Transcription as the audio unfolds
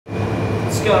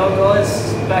What's going on,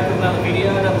 guys? Back with another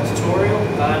video, another tutorial.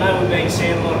 I know we've been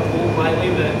seeing a lot of pork lately,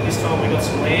 but this time we got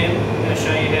some lamb. I'm going to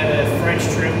show you how to French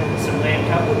trim some lamb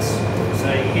cutlets.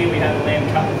 So here we have a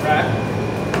lamb cutlet rack,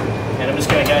 and I'm just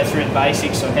going to go through the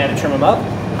basics on how to trim them up.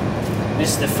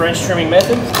 This is the French trimming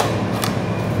method.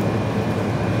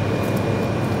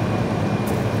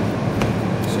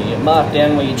 So you mark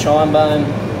down where your chine bone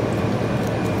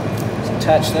is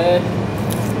attached there.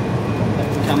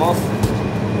 That can come off.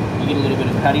 You get a little bit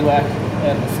of paddy whack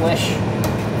out of the flesh.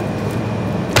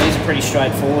 These are pretty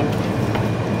straightforward.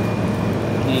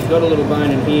 Now you've got a little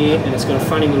bone in here, and it's got a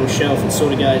funny little shelf that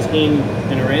sort of goes in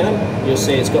and around. You'll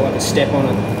see it's got like a step on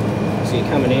it. So you're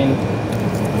coming in,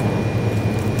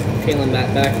 peeling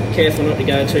that back. Careful not to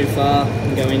go too far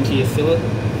and go into your fillet.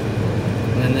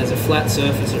 And then there's a flat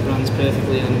surface that runs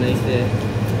perfectly underneath there.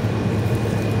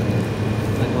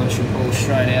 That one should pull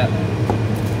straight out.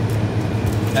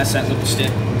 That's that little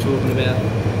step I'm talking about.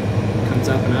 Comes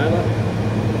up and over.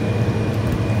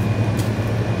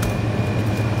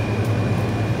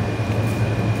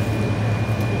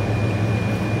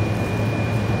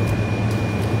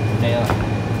 Now,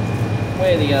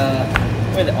 where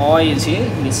the eye is here, you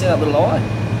can see that little eye.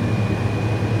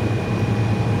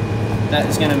 That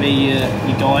is going to be your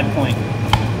guide point.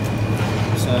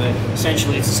 So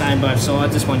essentially it's the same both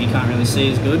sides. This one you can't really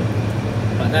see as good.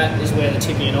 But that is where the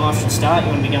tip of your knife should start.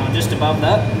 You want to be going just above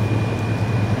that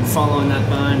and following that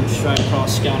bone straight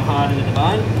across, going hard into the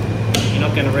bone. You're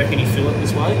not going to wreck any fillet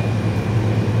this way.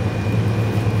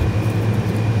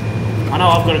 I know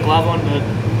I've got a glove on, but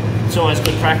it's always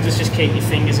good practice. Just keep your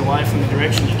fingers away from the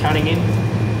direction you're cutting in.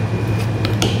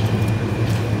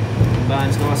 The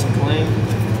bone's nice and clean.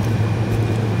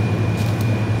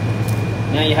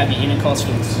 Now you have your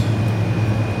intercostals.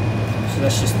 So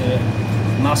that's just the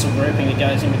muscle grouping that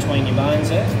goes in between your bones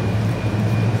there.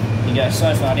 You go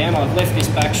so far down. I've left this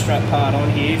back strap part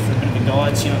on here for a bit of a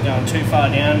guide, so you're not going too far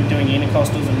down, doing your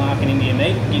intercostals and marking into your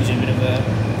meat. It gives you a bit of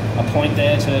a point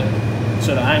there to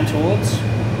sort of aim towards.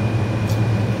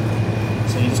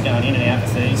 So you're just going in and out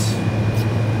with these.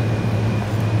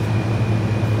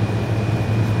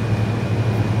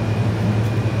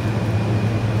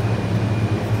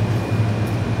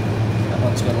 That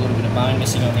one's got a little bit of bone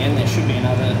missing on the end. There should be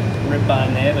another rib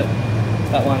bone there, but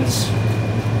that one's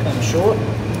come short.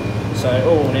 So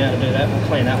all now to do that, we'll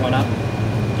clean that one up,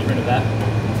 get rid of that.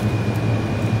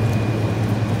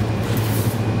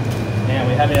 Now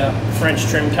we have our French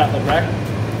trim cutlet rack.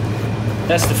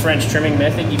 That's the French trimming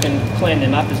method. You can clean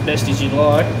them up as best as you'd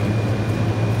like,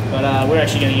 but we're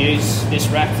actually going to use this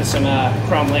rack for some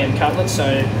crumb lamb cutlets.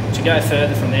 So to go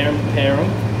further from there and prepare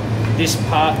them, this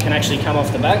part can actually come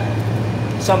off the back.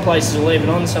 Some places will leave it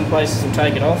on, some places will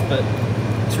take it off, but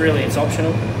it's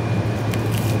optional.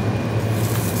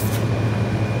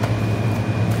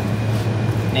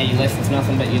 Now you're left with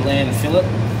nothing but your lamb fillet.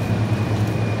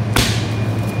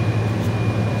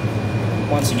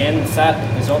 Once again, the fat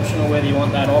is optional whether you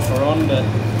want that off or on, but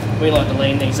we like to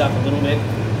lean these up a little bit.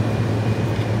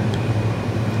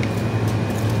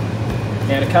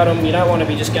 Now to cut them, you don't want to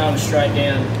be just going straight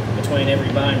down between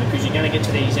every bone, because you're going to get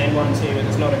to these end ones here where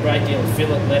there's not a great deal of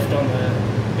fillet left on the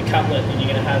cutlet, and you're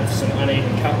going to have some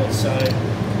uneven cutlets. So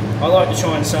I like to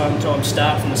try and sometimes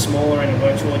start from the smaller end and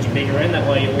work towards your bigger end. That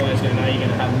way you're always going to know you're going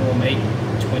to have more meat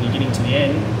when you're getting to the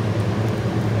end.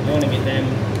 You want to get them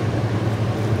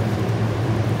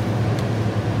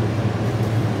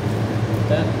like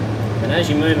that. And as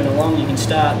you're moving along, you can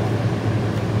start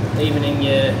evening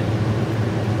your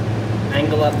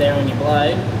angle up there on your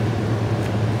blade.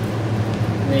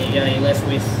 And there you go, you're left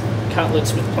with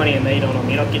cutlets with plenty of meat on them.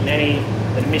 You're not getting any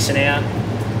that are missing out.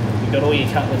 You've got all your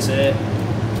cutlets there.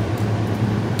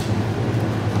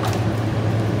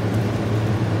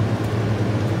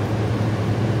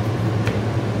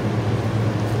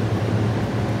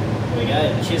 There we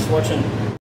go. Cheers for watching.